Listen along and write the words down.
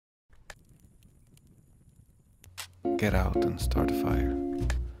Get out and start a fire.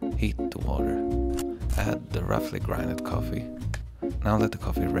 Heat the water. Add the roughly grinded coffee. Now let the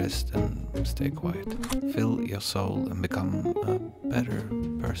coffee rest and stay quiet. Fill your soul and become a better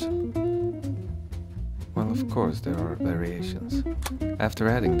person. Well, of course there are variations. After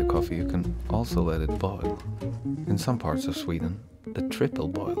adding the coffee you can also let it boil. In some parts of Sweden, the triple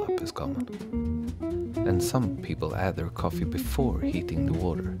boil up is common. And some people add their coffee before heating the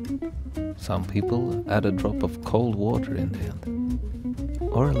water. Some people add a drop of cold water in the end.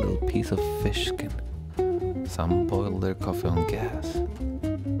 Or a little piece of fish skin. Some boil their coffee on gas.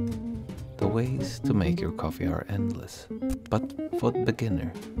 The ways to make your coffee are endless, but for the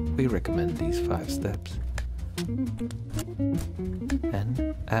beginner, we recommend these 5 steps.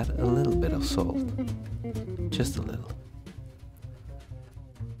 And add a little bit of salt, just a little.